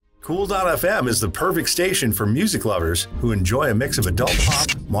Cool.fm is the perfect station for music lovers who enjoy a mix of adult pop,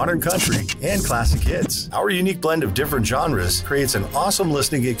 modern country, and classic hits. Our unique blend of different genres creates an awesome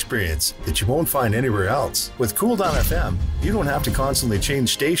listening experience that you won't find anywhere else. With Cool.fm, you don't have to constantly change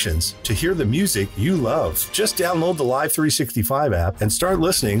stations to hear the music you love. Just download the Live 365 app and start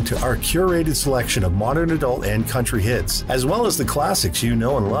listening to our curated selection of modern adult and country hits, as well as the classics you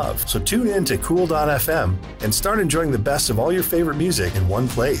know and love. So tune in to Cool.fm and start enjoying the best of all your favorite music in one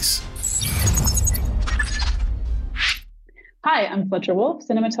place. Hi, I'm Fletcher Wolfe,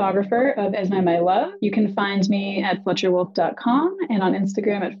 cinematographer of Esme, My Love. You can find me at FletcherWolfe.com and on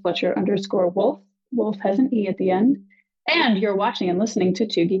Instagram at Fletcher_Wolfe. Wolfe has an E at the end. And you're watching and listening to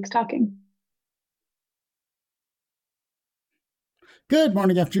Two Geeks Talking. Good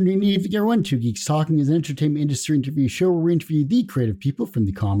morning, afternoon, evening, everyone. Two Geeks Talking is an entertainment industry interview show where we interview the creative people from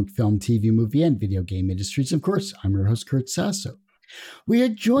the comic, film, TV, movie, and video game industries. Of course, I'm your host, Kurt Sasso. We are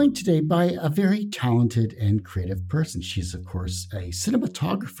joined today by a very talented and creative person. She's, of course, a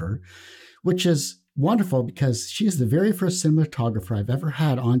cinematographer, which is wonderful because she is the very first cinematographer I've ever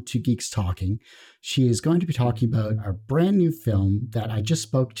had on Two Geeks Talking. She is going to be talking about a brand new film that I just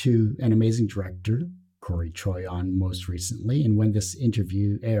spoke to an amazing director, Corey Choi, on most recently. And when this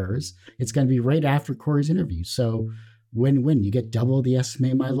interview airs, it's going to be right after Corey's interview. So win-win. You get double the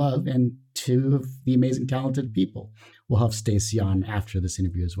Esme, My Love, and two of the amazing talented people. We'll have Stacey on after this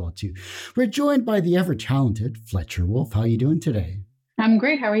interview as well, too. We're joined by the ever-talented Fletcher Wolfe. How are you doing today? I'm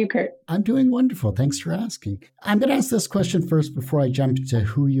great. How are you, Kurt? I'm doing wonderful. Thanks for asking. I'm going to ask this question first before I jump into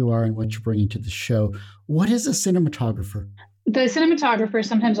who you are and what you're bringing to the show. What is a cinematographer? The cinematographer,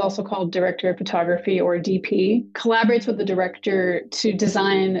 sometimes also called director of photography or DP, collaborates with the director to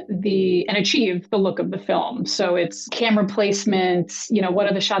design and achieve the look of the film. So it's camera placement, what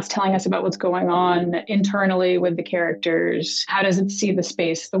are the shots telling us about what's going on internally with the characters? How does it see the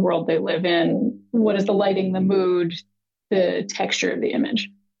space, the world they live in? What is the lighting, the mood, the texture of the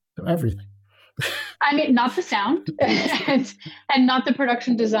image? So everything. I mean, not the sound and not the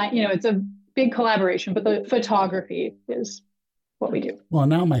production design. It's a big collaboration, but the photography is what we do. Well,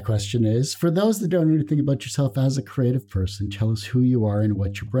 now my question is, for those that don't know anything about yourself as a creative person, tell us who you are and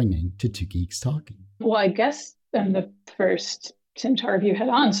what you're bringing to Two Geeks Talking. Well, I guess I'm the first cinematographer you had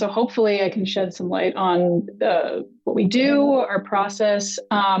on, so hopefully I can shed some light on what we do, our process.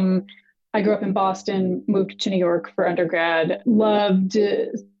 I grew up in Boston, moved to New York for undergrad, loved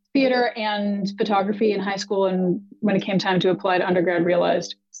theater and photography in high school, and when it came time to apply to undergrad,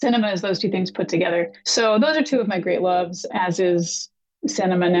 realized cinema is those two things put together. So those are two of my great loves, as is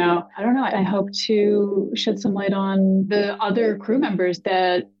cinema now. I don't know. I hope to shed some light on the other crew members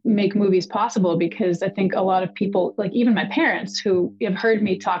that make movies possible, because I think a lot of people, like even my parents who have heard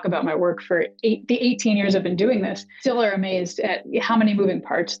me talk about my work for the 18 years I've been doing this, still are amazed at how many moving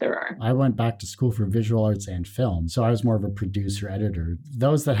parts there are. I went back to school for visual arts and film, so I was more of a producer, editor.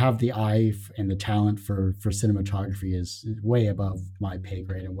 Those that have the eye and the talent for cinematography is way above my pay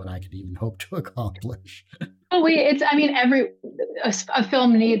grade and what I could even hope to accomplish. Oh, a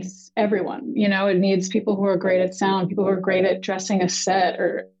film needs everyone. It needs people who are great at sound, people who are great at dressing a set,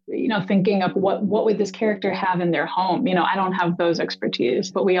 or thinking of what would this character have in their home. I don't have those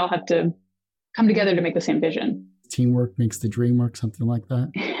expertise, but we all have to come together to make the same vision. Teamwork makes the dream work, something like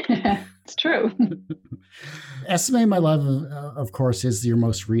that. It's true. Esme, My Love, of course, is your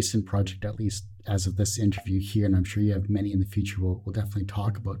most recent project, at least as of this interview here, and I'm sure you have many in the future we'll definitely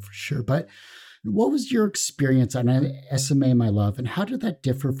talk about for sure. But what was your experience on Esme, My Love, and how did that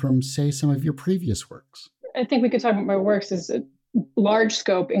differ from, say, some of your previous works? I think we could talk about my works as a large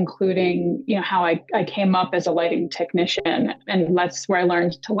scope, including, how I came up as a lighting technician, and that's where I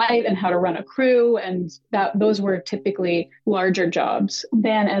learned to light and how to run a crew, and those were typically larger jobs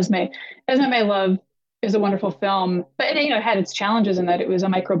than Esme. Esme, My Love is a wonderful film, but it had its challenges in that it was a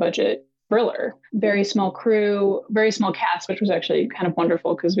micro-budget thriller, very small crew, very small cast, which was actually kind of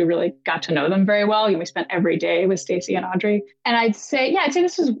wonderful because we really got to know them very well. We spent every day with Stacey and Audrey. And I'd say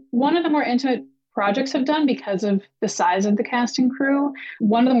this is one of the more intimate projects I've done because of the size of the cast and crew.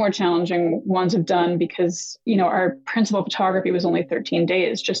 One of the more challenging ones I've done because, our principal photography was only 13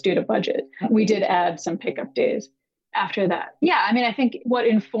 days just due to budget. We did add some pickup days after that. I think what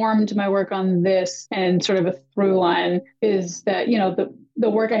informed my work on this and sort of a through line is that, the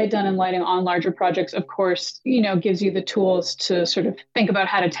work I had done in lighting on larger projects, of course, gives you the tools to sort of think about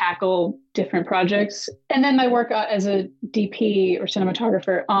how to tackle different projects. And then my work as a DP or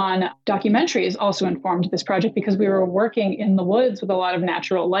cinematographer on documentaries also informed this project because we were working in the woods with a lot of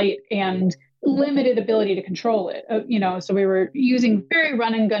natural light. And limited ability to control it. So we were using very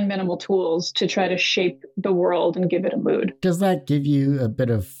run and gun minimal tools to try to shape the world and give it a mood. Does that give you a bit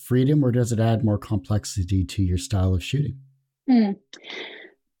of freedom, or does it add more complexity to your style of shooting?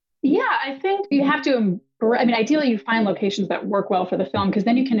 Yeah, I think you have to. Ideally, you find locations that work well for the film because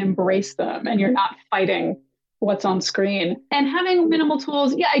then you can embrace them and you're not fighting what's on screen. And having minimal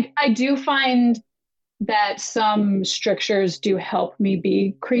tools, yeah, I do find that some strictures do help me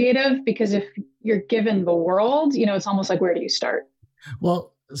be creative because if you're given the world, it's almost like, where do you start?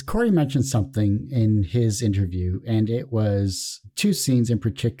 Well, Corey mentioned something in his interview, and it was two scenes in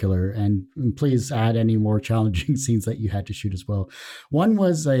particular. And please add any more challenging scenes that you had to shoot as well. One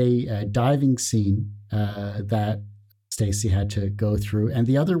was a diving scene that Stacy had to go through, and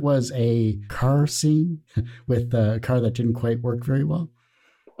the other was a car scene with a car that didn't quite work very well.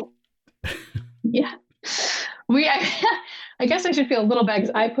 Yeah. I guess I should feel a little bad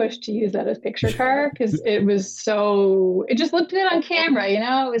because I pushed to use that as picture car because it just looked good on camera,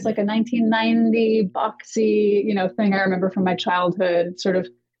 it was like a 1990 boxy, thing I remember from my childhood. It sort of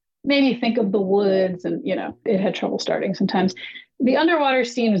made me think of the woods and, it had trouble starting sometimes. The underwater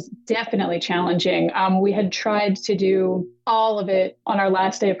scene was definitely challenging. We had tried to do all of it on our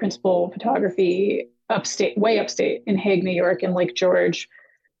last day of principal photography way upstate in Hague, New York, and Lake George.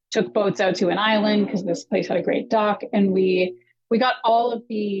 Took boats out to an island because this place had a great dock, and we got all of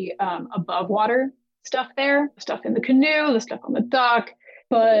the above water stuff there, the stuff in the canoe, the stuff on the dock.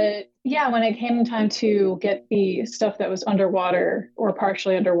 But yeah, when it came time to get the stuff that was underwater or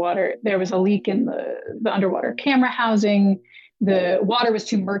partially underwater, there was a leak in the underwater camera housing. The water was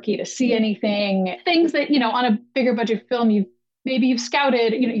too murky to see anything. Things that, on a bigger budget film, you've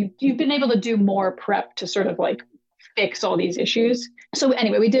scouted, you've been able to do more prep to sort of like fix all these issues. So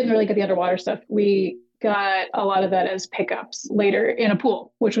anyway, we didn't really get the underwater stuff. We got a lot of that as pickups later in a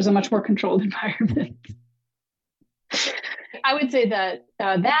pool, which was a much more controlled environment. I would say that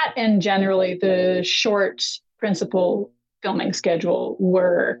that and generally the short principal filming schedule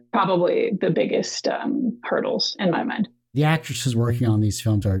were probably the biggest hurdles in my mind. The actresses working on these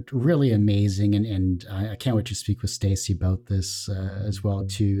films are really amazing, and I can't wait to speak with Stacy about this as well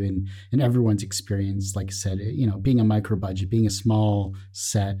too, and everyone's experience. Like I said, being a micro budget, being a small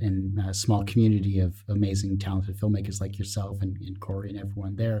set, and a small community of amazing, talented filmmakers like yourself and Corey and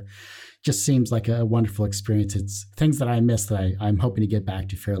everyone there, just seems like a wonderful experience. It's things that I miss that I'm hoping to get back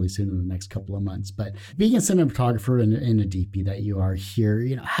to fairly soon in the next couple of months. But being a cinematographer and a DP that you are here,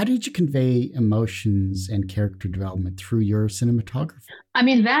 how did you convey emotions and character development through your cinematography?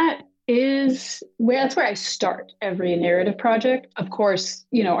 That's where I start every narrative project. Of course,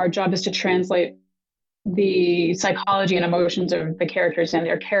 our job is to translate the psychology and emotions of the characters and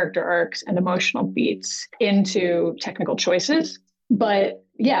their character arcs and emotional beats into technical choices. But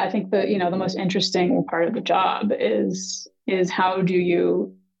yeah, I think the most interesting part of the job is how do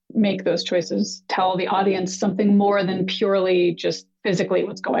you make those choices tell the audience something more than purely just physically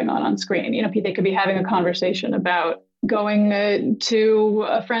what's going on screen. They could be having a conversation about going to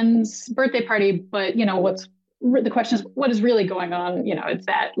a friend's birthday party, but the question is what is really going on. It's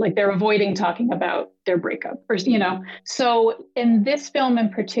that like they're avoiding talking about their breakup or so in this film in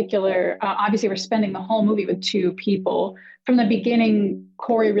particular, obviously we're spending the whole movie with two people. From the beginning,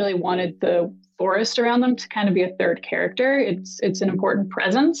 Corey really wanted the forest around them to kind of be a third character. It's an important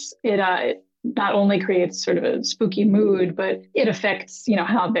presence. It not only creates sort of a spooky mood, but it affects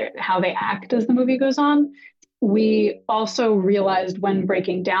how they act as the movie goes on. We also realized when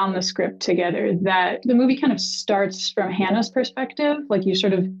breaking down the script together that the movie kind of starts from Hannah's perspective, like you're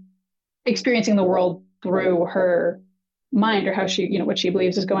sort of experiencing the world through her mind or how she, what she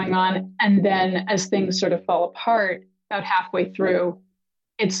believes is going on. And then as things sort of fall apart about halfway through,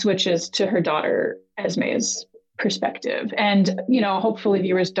 it switches to her daughter Esme's perspective. And, hopefully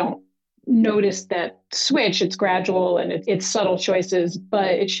viewers don't notice that switch. It's gradual and it's subtle choices, but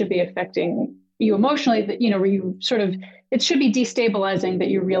it should be affecting you emotionally, that where you sort of, it should be destabilizing that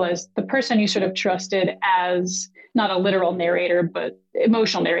you realize the person you sort of trusted as not a literal narrator but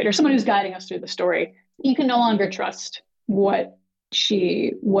emotional narrator, someone who's guiding us through the story, you can no longer trust what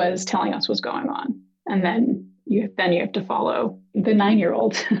she was telling us was going on, and then you have to follow the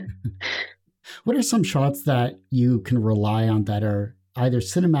 9-year-old. What are some shots that you can rely on that are either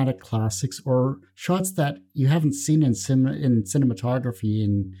cinematic classics or shots that you haven't seen in cinematography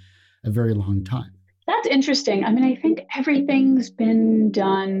in a very long time? That's interesting. I think everything's been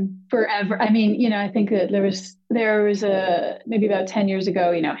done forever. I think that there was maybe about 10 years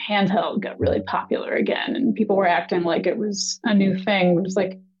ago, handheld got really popular again and people were acting like it was a new thing. It was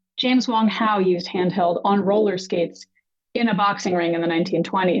like James Wong Howe used handheld on roller skates in a boxing ring in the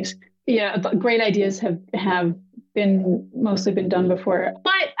 1920s. Yeah, great ideas have been mostly been done before.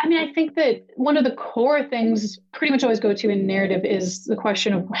 But I mean, I think that one of the core things pretty much always go to in narrative is the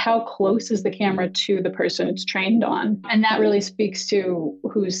question of how close is the camera to the person it's trained on. And that really speaks to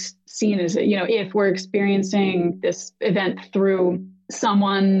whose scene is it. If we're experiencing this event through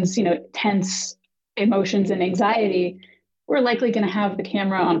someone's, tense emotions and anxiety, we're likely going to have the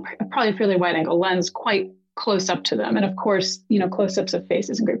camera on probably a fairly wide angle lens quite close up to them. And of course, close-ups of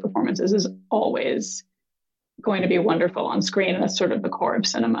faces and great performances is always going to be wonderful on screen. And that's sort of the core of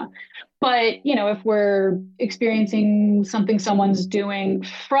cinema. But, if we're experiencing something someone's doing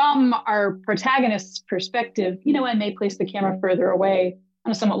from our protagonist's perspective, I may place the camera further away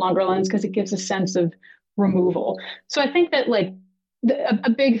on a somewhat longer lens because it gives a sense of removal. So I think that a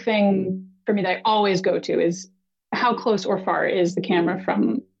big thing for me that I always go to is how close or far is the camera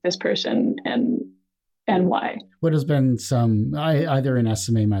from this person and why. What has been some, either in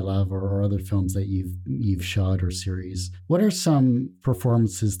Esme, My Love, or other films that you've shot or series, what are some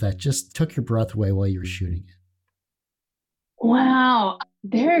performances that just took your breath away while you were shooting it? Wow.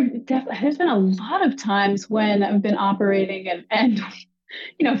 There's been a lot of times when I've been operating and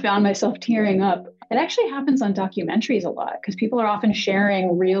found myself tearing up. It actually happens on documentaries a lot because people are often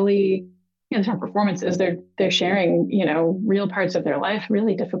sharing really, it's not performances. They're sharing, real parts of their life,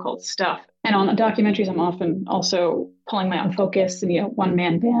 really difficult stuff. And on documentaries, I'm often also pulling my own focus and,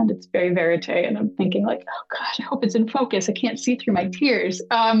 one-man band. It's very verite. And I'm thinking oh gosh, I hope it's in focus. I can't see through my tears.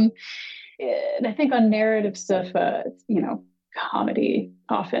 And I think on narrative stuff, comedy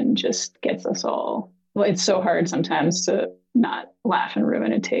often just gets us all. Well, it's so hard sometimes to not laugh and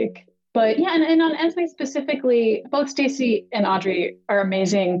ruin a take. But yeah, and on Esme specifically, both Stacey and Audrey are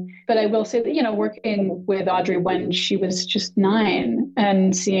amazing. But I will say that, working with Audrey when she was just 9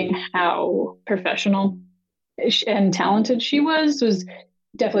 and seeing how professional and talented she was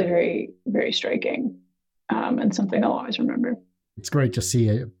definitely very, very striking, and something I'll always remember. It's great to see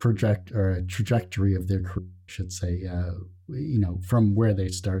a trajectory of their career, I should say, from where they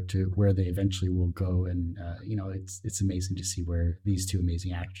start to where they eventually will go. And, it's amazing to see where these two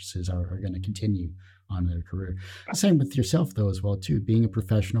amazing actresses are going to continue on their career. Same with yourself, though, as well, too. Being a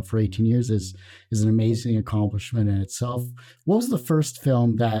professional for 18 years is an amazing accomplishment in itself. What was the first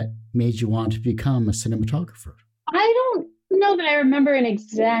film that made you want to become a cinematographer? I don't know that I remember an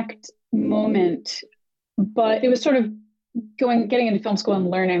exact moment, but it was sort of getting into film school and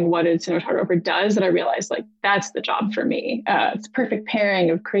learning what a cinematographer does that I realized that's the job for me. It's a perfect pairing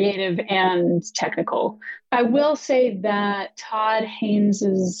of creative and technical. I will say that Todd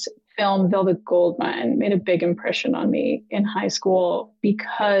Haynes's film Velvet Goldmine made a big impression on me in high school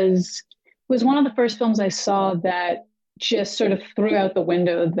because it was one of the first films I saw that just sort of threw out the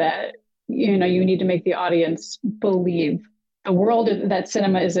window that, you need to make the audience believe the world that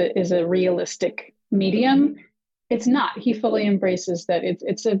cinema is a realistic medium. It's not. He fully embraces that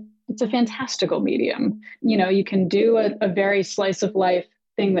it's a fantastical medium. You can do a very slice of life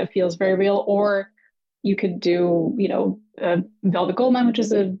thing that feels very real, or you could do, Velvet Goldmine, which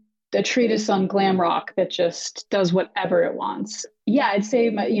is a treatise on glam rock that just does whatever it wants. Yeah, I'd say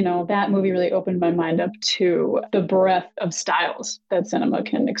that movie really opened my mind up to the breadth of styles that cinema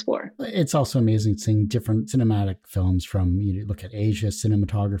can explore. It's also amazing seeing different cinematic films from, you look at Asia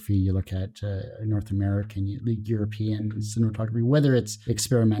cinematography, you look at North American, European cinematography, whether it's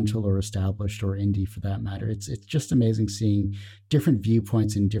experimental or established or indie for that matter. It's just amazing seeing different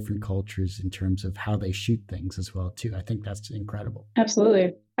viewpoints in different cultures in terms of how they shoot things as well, too. I think that's incredible.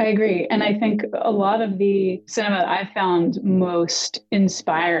 Absolutely. I agree. And I think a lot of the cinema that I've found most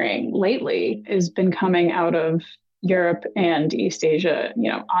inspiring lately has been coming out of Europe and East Asia.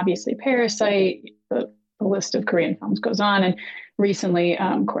 Obviously Parasite, the list of Korean films goes on. And recently,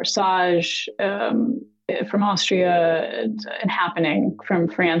 Corsage from Austria and Happening from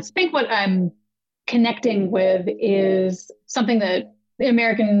France. I think what I'm connecting with is something that the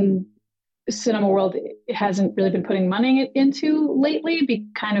American cinema world hasn't really been putting money into lately,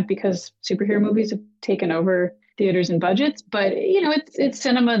 because superhero movies have taken over theaters and budgets. But it's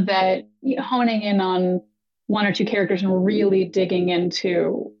cinema that honing in on one or two characters and really digging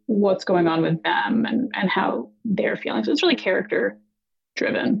into what's going on with them and how they're feeling. So it's really character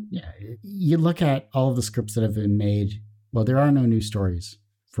driven. Yeah, you look at all of the scripts that have been made. Well, there are no new stories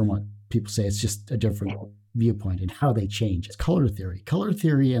from what people say. It's just a different viewpoint and how they change. It's color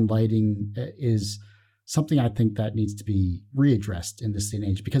theory and lighting is something I think that needs to be readdressed in this day and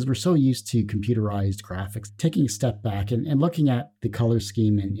age, because we're so used to computerized graphics. Taking a step back and looking at the color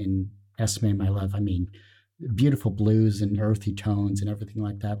scheme in Esme, My Love, I mean, beautiful blues and earthy tones and everything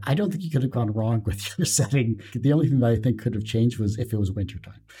like that. I don't think you could have gone wrong with your setting. The only thing that I think could have changed was if it was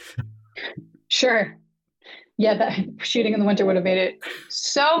wintertime. Sure. Yeah, that shooting in the winter would have made it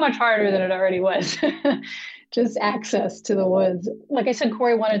so much harder than it already was. Just access to the woods. Like I said,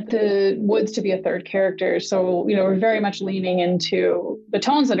 Corey wanted the woods to be a third character. So, we're very much leaning into the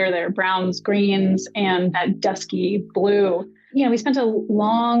tones that are there, browns, greens, and that dusky blue. We spent a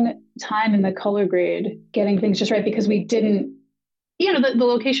long time in the color grade getting things just right because we didn't, the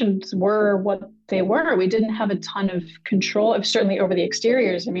locations were what they were. We didn't have a ton of control, certainly over the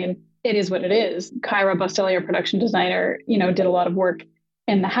exteriors. I mean, it is what it is. Kyra Bosteli, our production designer, did a lot of work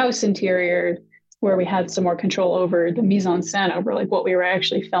in the house interior where we had some more control over the mise en scène, over like what we were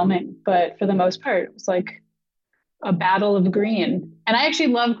actually filming. But for the most part, it was like a battle of green. And I actually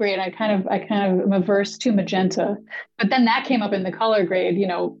love green. I kind of am averse to magenta. But then that came up in the color grade,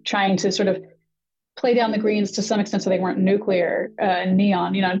 trying to sort of play down the greens to some extent so they weren't nuclear and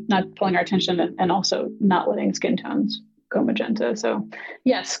neon, not pulling our attention and also not letting skin tones go magenta. So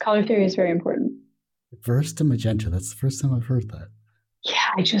yes, color theory is very important. Averse to magenta. That's the first time I've heard that.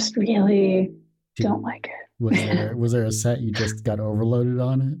 Yeah, I just really don't like it. Was there a set you just got overloaded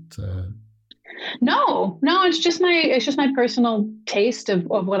on it? No, it's just my personal taste of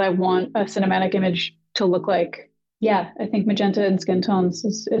what I want a cinematic image to look like. Yeah, I think magenta and skin tones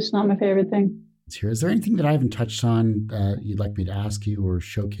is not my favorite thing. Is there anything that I haven't touched on that you'd like me to ask you or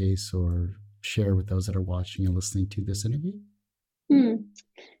showcase or share with those that are watching and listening to this interview?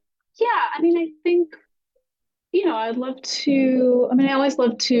 Yeah, I mean, I think, I always love to,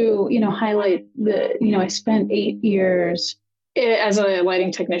 highlight I spent 8 years as a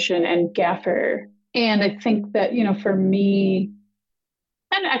lighting technician and gaffer. And I think that, for me,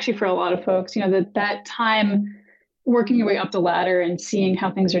 and actually for a lot of folks, that time working your way up the ladder and seeing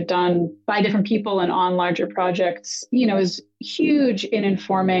how things are done by different people and on larger projects, is huge in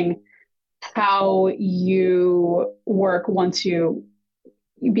informing how you work once you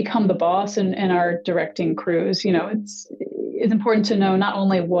become the boss and are directing crews. It's important to know not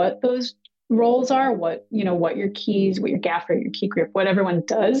only what those roles are, what your keys, what your gaffer, your key grip, what everyone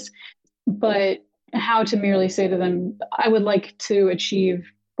does, but how to merely say to them, I would like to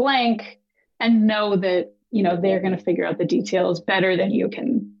achieve blank, and know that, they're going to figure out the details better than you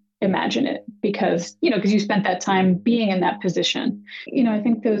can imagine it because you spent that time being in that position. I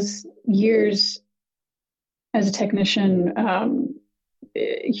think those years as a technician,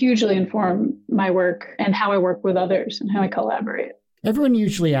 hugely inform my work and how I work with others and how I collaborate. Everyone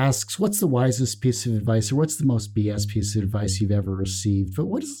usually asks, what's the wisest piece of advice or what's the most BS piece of advice you've ever received? But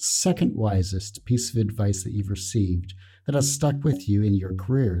what is the second wisest piece of advice that you've received that has stuck with you in your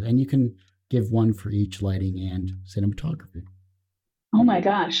career? And you can give one for each lighting and cinematography. Oh my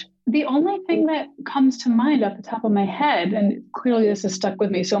gosh. The only thing that comes to mind off the top of my head, and clearly this has stuck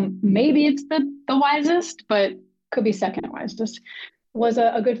with me, so maybe it's the wisest, but could be second wisest, was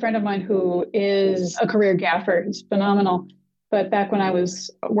a good friend of mine who is a career gaffer. He's phenomenal. But back when I was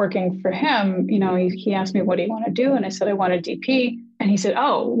working for him, he asked me, what do you want to do? And I said, I want a DP. And he said,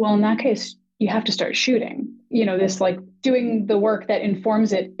 oh, well, in that case, you have to start shooting. This like doing the work that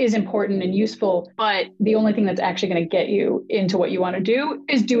informs it is important and useful. But the only thing that's actually going to get you into what you want to do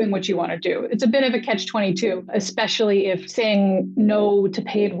is doing what you want to do. It's a bit of a catch-22, especially if saying no to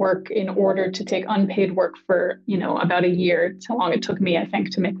paid work in order to take unpaid work for, about a year. It's how long it took me, I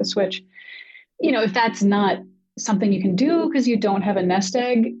think, to make the switch. If that's not something you can do because you don't have a nest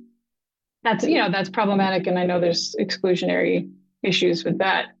egg, that's problematic. And I know there's exclusionary issues with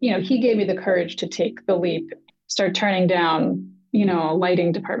that. He gave me the courage to take the leap, start turning down,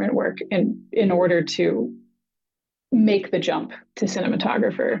 lighting department work in order to make the jump to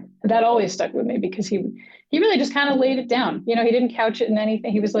cinematographer. That always stuck with me because he really just kind of laid it down. He didn't couch it in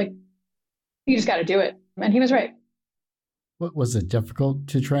anything. He was like, you just got to do it. And he was right. What was it difficult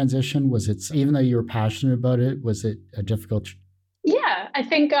to transition? Was it, even though you were passionate about it, was it a difficult? Yeah, I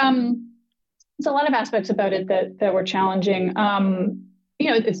think there's a lot of aspects about it that were challenging.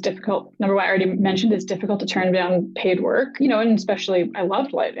 It's difficult. Number one, I already mentioned it's difficult to turn down paid work, and especially I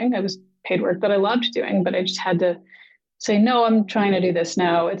loved lighting. It was paid work that I loved doing, but I just had to say, no, I'm trying to do this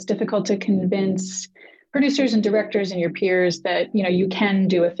now. It's difficult to convince producers and directors and your peers that, you can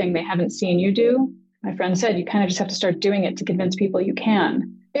do a thing they haven't seen you do. My friend said, you kind of just have to start doing it to convince people you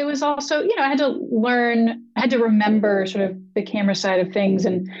can. It was also, I had to remember sort of the camera side of things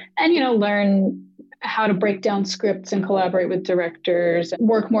and learn how to break down scripts and collaborate with directors,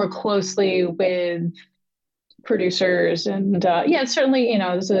 work more closely with producers. And certainly,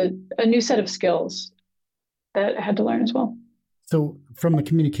 there's a new set of skills that I had to learn as well. So from the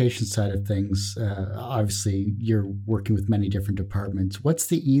communication side of things, obviously you're working with many different departments. What's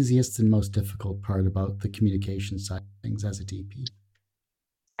the easiest and most difficult part about the communication side of things as a DP?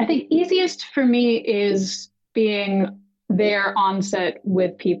 I think easiest for me is being there on set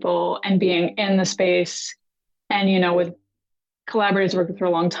with people and being in the space and, with collaborators worked with for a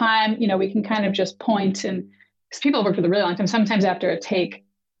long time, we can kind of just point and because people have worked with a really long time, sometimes after a take,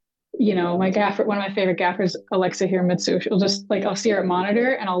 my gaffer, one of my favorite gaffers, Alexa here, Mitsu, she'll just like, I'll see her at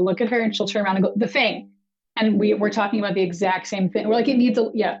monitor and I'll look at her and she'll turn around and go, the thing. And we're talking about the exact same thing. We're like, it needs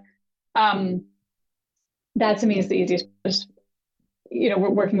yeah. That to me is the easiest. Just, we're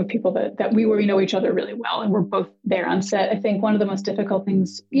working with people that we know each other really well and we're both there on set. I think one of the most difficult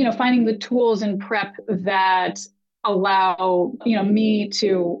things, finding the tools and prep that allow, me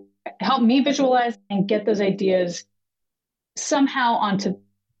to help me visualize and get those ideas somehow onto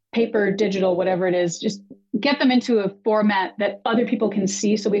paper, digital, whatever it is, just get them into a format that other people can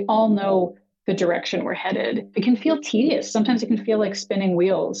see so we all know the direction we're headed. It can feel tedious. Sometimes it can feel like spinning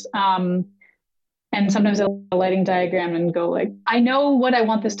wheels. And sometimes I'll a lighting diagram and go like, I know what I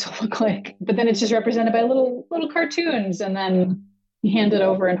want this to look like, but then it's just represented by little cartoons. And then you hand it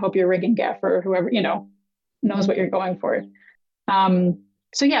over and hope your rigging gaffer or whoever, knows what you're going for.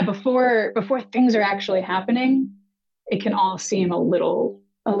 So yeah, before things are actually happening, it can all seem a little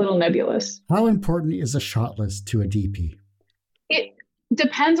nebulous. How important is a shot list to a DP? It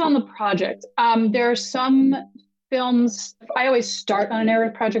depends on the project. There are some films, I always start on a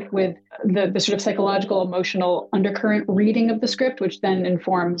narrative project with the sort of psychological, emotional undercurrent reading of the script, which then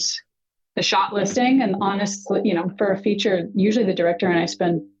informs the shot listing. And honestly, for a feature, usually the director and I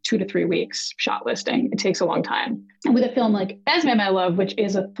spend 2 to 3 weeks shot listing. It takes a long time. And with a film like Esme, My Love, which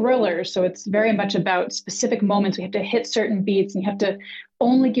is a thriller, so it's very much about specific moments. We have to hit certain beats and you have to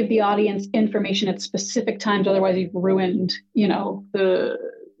only give the audience information at specific times. Otherwise you've ruined, the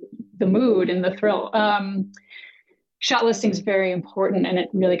mood and the thrill. Shot listing is very important and it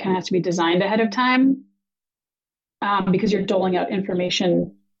really kind of has to be designed ahead of time because you're doling out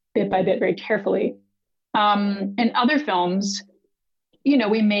information bit by bit very carefully. In other films,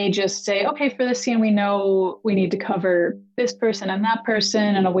 we may just say, okay, for this scene, we know we need to cover this person and that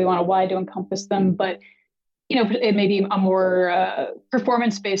person and we want a wide to encompass them. But, it may be a more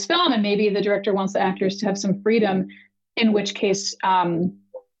performance-based film and maybe the director wants the actors to have some freedom, in which case, we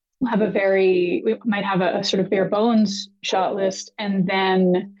might have a sort of bare bones shot list and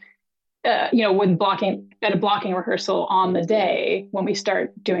then, with at a blocking rehearsal on the day, when we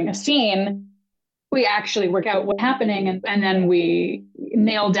start doing a scene, we actually work out what's happening and then we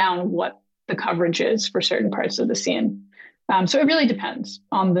nail down what the coverage is for certain parts of the scene. So it really depends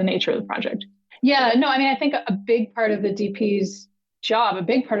on the nature of the project. Yeah, no, I think a big part of the DP's job, a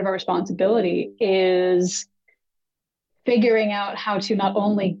big part of our responsibility is figuring out how to not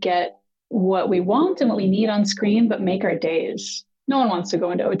only get what we want and what we need on screen, but make our days. No one wants to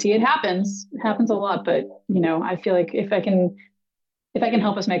go into OT. It happens a lot, but I feel like if I can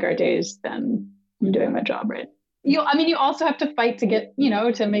help us make our days, then I'm doing my job right. You also have to fight to get,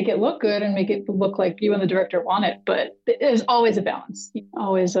 to make it look good and make it look like you and the director want it. But there's always a balance,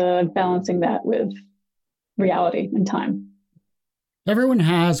 always balancing that with reality and time. Everyone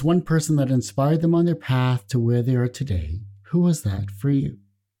has one person that inspired them on their path to where they are today. Who was that for you?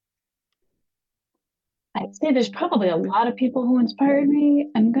 I'd say there's probably a lot of people who inspired me.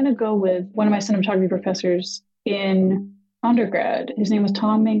 I'm going to go with one of my cinematography professors in undergrad. His name was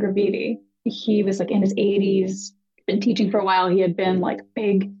Tom Mangraviti. He was like in his 80s, been teaching for a while. He had been like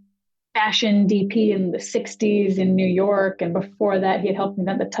big fashion DP in the 60s in New York. And before that, he had helped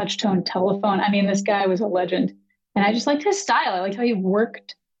invent the touch-tone telephone. This guy was a legend. And I just liked his style. I liked how he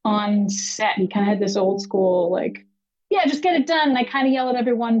worked on set. He kind of had this old school, like, yeah, just get it done. And I kind of yell at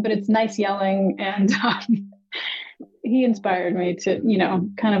everyone, but it's nice yelling. And he inspired me to,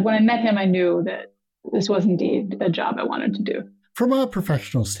 kind of when I met him, I knew that this was indeed a job I wanted to do. From a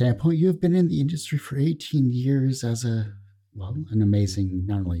professional standpoint, you've been in the industry for 18 years as an amazing,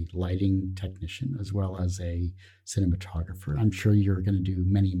 not only lighting technician, as well as a cinematographer. I'm sure you're going to do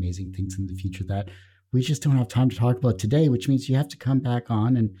many amazing things in the future that we just don't have time to talk about today, which means you have to come back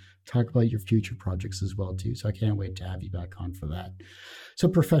on and talk about your future projects as well, too. So I can't wait to have you back on for that. So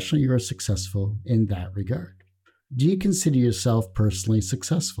professionally, you're successful in that regard. Do you consider yourself personally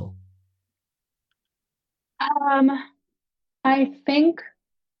successful? I think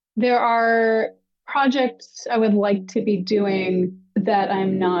there are projects I would like to be doing that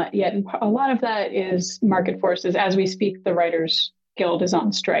I'm not yet. And a lot of that is market forces. As we speak, the Writers Guild is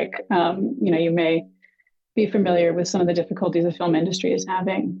on strike. You may be familiar with some of the difficulties the film industry is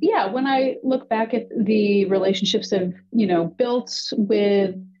having. Yeah, when I look back at the relationships I've, built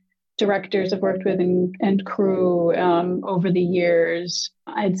with directors I've worked with and crew over the years,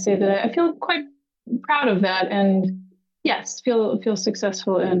 I'd say that I feel quite proud of that. And yes, feel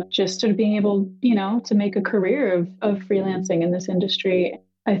successful in just sort of being able, to make a career of freelancing in this industry.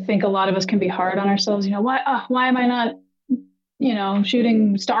 I think a lot of us can be hard on ourselves. Why am I not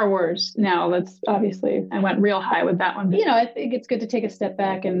shooting Star Wars now? That's obviously, I went real high with that one. But, I think it's good to take a step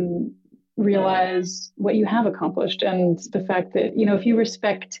back and realize what you have accomplished and the fact that, if you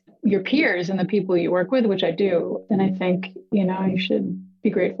respect your peers and the people you work with, which I do, then I think, you should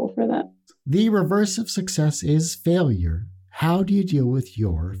be grateful for that. The reverse of success is failure. How do you deal with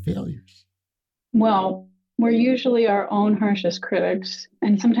your failures? Well, we're usually our own harshest critics.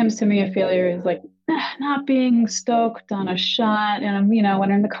 And sometimes to me, a failure is like, not being stoked on a shot and when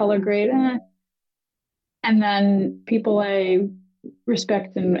I'm in the color grade, and then people I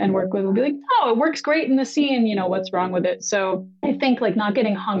respect and work with will be like, oh, it works great in the scene, what's wrong with it? So I think like not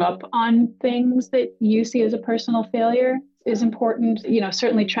getting hung up on things that you see as a personal failure is important.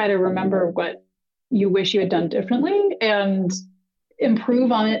 Certainly try to remember what you wish you had done differently and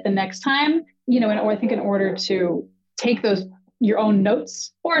improve on it the next time, I think in order to take those your own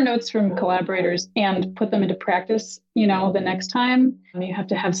notes or notes from collaborators and put them into practice, the next time, you have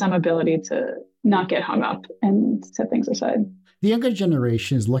to have some ability to not get hung up and set things aside. The younger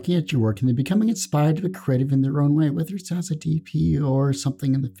generation is looking at your work and they're becoming inspired to be creative in their own way, whether it's as a DP or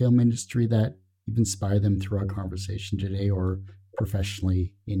something in the film industry that you've inspired them through our conversation today, or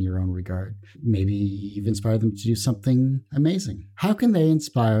professionally in your own regard. Maybe you've inspired them to do something amazing. How can they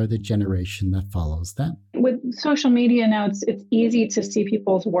inspire the generation that follows them? With social media now, it's easy to see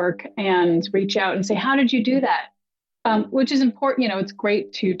people's work and reach out and say, how did you do that? Which is important. It's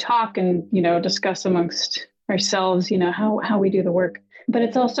great to talk and, discuss amongst ourselves, how we do the work. But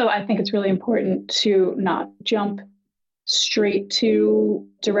it's also, I think it's really important to not jump straight to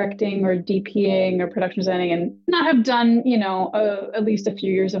directing or DPing or production designing and not have done, at least a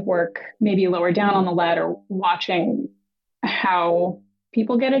few years of work, maybe lower down on the ladder, watching how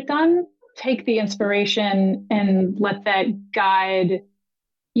people get it done. Take the inspiration and let that guide,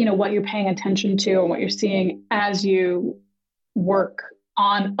 what you're paying attention to and what you're seeing as you work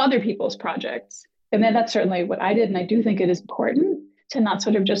on other people's projects. And then that's certainly what I did. And I do think it is important to not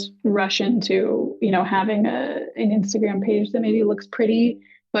sort of just rush into, having an Instagram page that maybe looks pretty,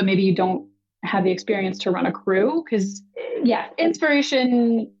 but maybe you don't have the experience to run a crew. Because,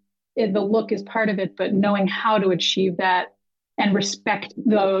 inspiration, the look is part of it, but knowing how to achieve that and respect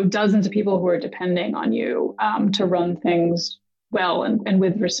the dozens of people who are depending on you to run things well and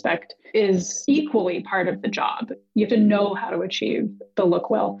with respect is equally part of the job. You have to know how to achieve the look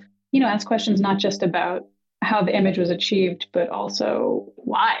well. Ask questions not just about how the image was achieved, but also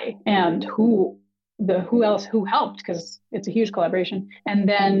why and who helped, because it's a huge collaboration. And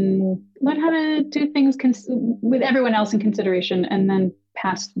then learn how to do things with everyone else in consideration, and then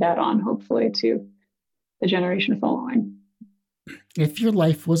pass that on, hopefully, to the generation following. If your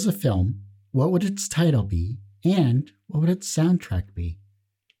life was a film, what would its title be? And what would its soundtrack be?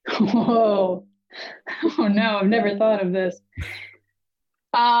 Oh no, I've never thought of this.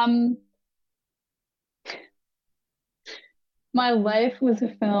 My life was a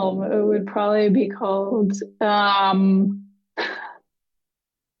film. It would probably be called, honestly,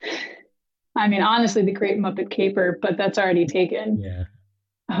 The Great Muppet Caper, but that's already taken. Yeah.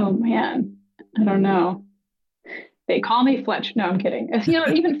 Oh, man. I don't know. They call me Fletch. No, I'm kidding.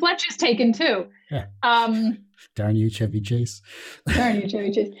 Even Fletch is taken too. Yeah. Darn you, Chevy Chase. Darn you,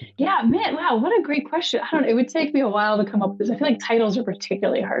 Chevy Chase. Yeah, man. Wow. What a great question. I don't know. It would take me a while to come up with this. I feel like titles are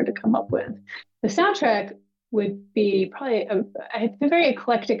particularly hard to come up with. The soundtrack would be probably I have a very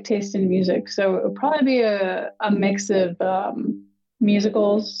eclectic taste in music. So it would probably be a mix of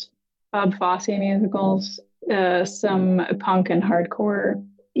musicals, Bob Fosse musicals, some punk and hardcore.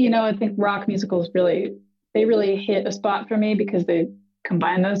 I think rock musicals really hit a spot for me because they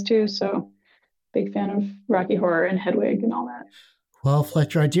combine those two. So big fan of Rocky Horror and Hedwig and all that. Well,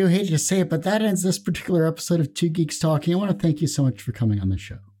 Fletcher, I do hate to say it, but that ends this particular episode of Two Geeks Talking. I want to thank you so much for coming on the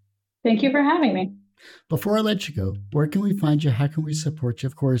show. Thank you for having me. Before I let you go, where can we find you? How can we support you?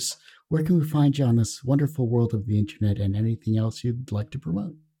 Of course, where can we find you on this wonderful world of the internet and anything else you'd like to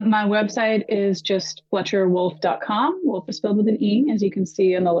promote? My website is just FletcherWolfe.com. Wolfe is spelled with an E, as you can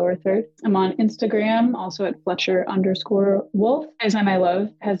see in the lower third. I'm on Instagram, also at Fletcher_Wolfe. Esme I Love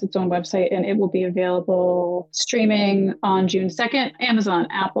has its own website, and it will be available streaming on June 2nd, Amazon,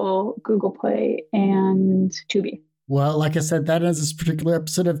 Apple, Google Play, and Tubi. Well, like I said, that is this particular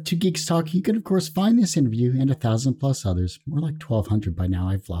episode of Two Geeks Talking. You can, of course, find this interview and 1,000 plus others. More like 1,200 by now.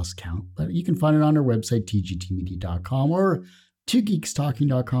 I've lost count. But you can find it on our website, tgtmedia.com or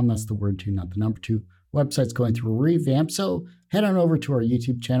twogeekstalking.com. That's the word two, not the number two. Website's going through a revamp. So head on over to our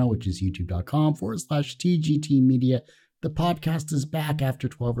YouTube channel, which is youtube.com/TGTmedia. The podcast is back after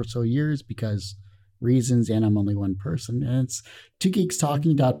 12 or so years because reasons, and I'm only one person. And it's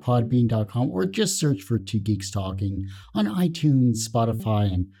twogeekstalking.podbean.com, or just search for Two Geeks Talking on iTunes,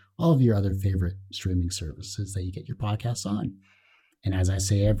 Spotify, and all of your other favorite streaming services that you get your podcasts on. And as I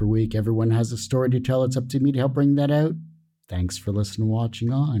say every week, everyone has a story to tell. It's up to me to help bring that out. Thanks for listening and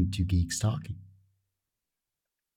watching on Two Geeks Talking.